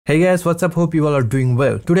Hey guys, what's up? Hope you all are doing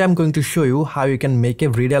well. Today I'm going to show you how you can make a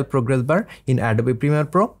radial progress bar in Adobe Premiere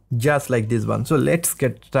Pro just like this one. So let's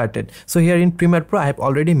get started. So here in Premiere Pro I have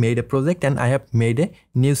already made a project and I have made a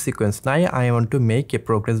new sequence. Now I want to make a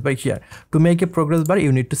progress bar here. To make a progress bar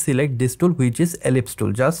you need to select this tool, which is ellipse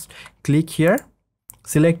tool. Just click here,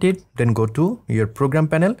 select it, then go to your program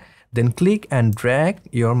panel, then click and drag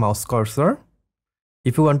your mouse cursor.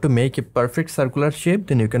 If you want to make a perfect circular shape,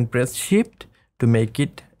 then you can press Shift to make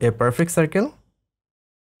it a perfect circle,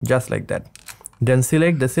 just like that. Then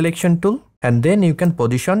select the selection tool and then you can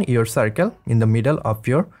position your circle in the middle of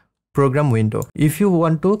your program window. If you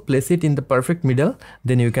want to place it in the perfect middle,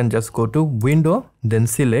 then you can just go to Window, then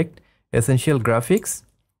select Essential Graphics.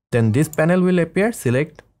 Then this panel will appear,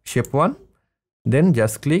 select Shape 1, then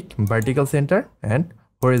just click Vertical Center and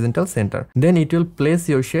Horizontal Center. Then it will place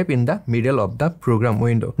your shape in the middle of the program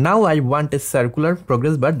window. Now I want a circular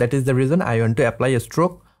progress bar. That is the reason I want to apply a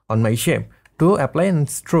stroke on my shape. To apply a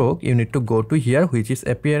stroke, you need to go to here, which is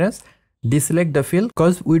Appearance, deselect the fill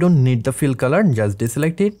because we don't need the fill color. Just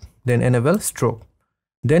deselect it, then enable stroke.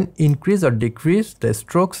 Then increase or decrease the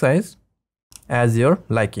stroke size as your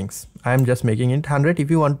likings. I am just making it 100.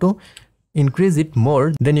 If you want to increase it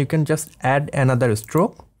more, then you can just add another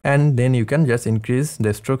stroke. And then you can just increase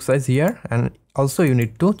the stroke size here, and also you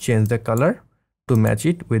need to change the color to match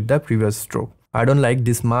it with the previous stroke. I don't like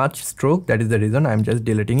this much stroke, that is the reason I'm just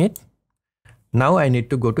deleting it. Now I need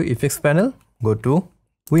to go to Effects panel, go to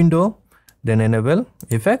Window, then enable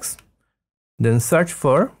Effects, then search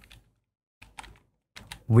for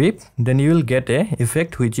Whip. Then you will get a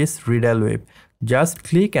effect which is Radial Whip. Just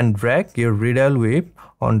click and drag your Radial Whip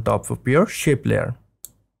on top of your shape layer.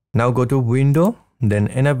 Now go to Window, then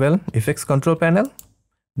enable Effects Control panel.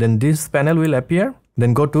 Then this panel will appear.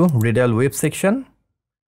 Then go to Radial Whip section.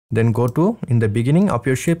 Then go to in the beginning of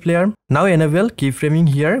your shape layer. Now enable keyframing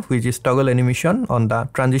here, which is toggle animation on the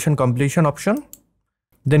transition completion option.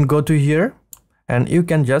 Then go to here and you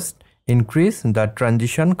can just increase the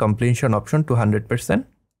transition completion option to 100%.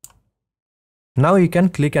 Now you can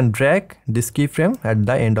click and drag this keyframe at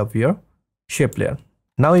the end of your shape layer.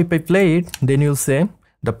 Now if I play it, then you'll say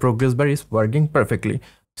the progress bar is working perfectly.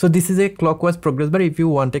 So this is a clockwise progress bar. If you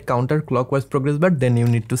want a counterclockwise progress bar, then you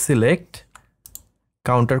need to select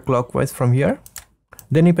counterclockwise from here.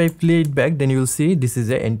 Then if I play it back, then you will see this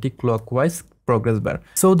is a anti-clockwise progress bar.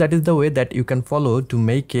 So that is the way that you can follow to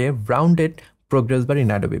make a rounded progress bar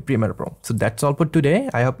in Adobe Premiere Pro. So that's all for today.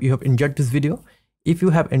 I hope you have enjoyed this video. If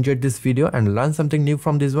you have enjoyed this video and learned something new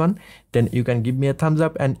from this one, then you can give me a thumbs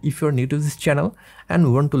up. And if you're new to this channel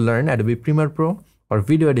and want to learn Adobe Premiere Pro or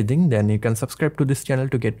video editing, then you can subscribe to this channel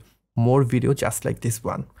to get more videos just like this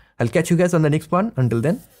one. I'll catch you guys on the next one. Until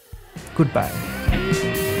then, goodbye.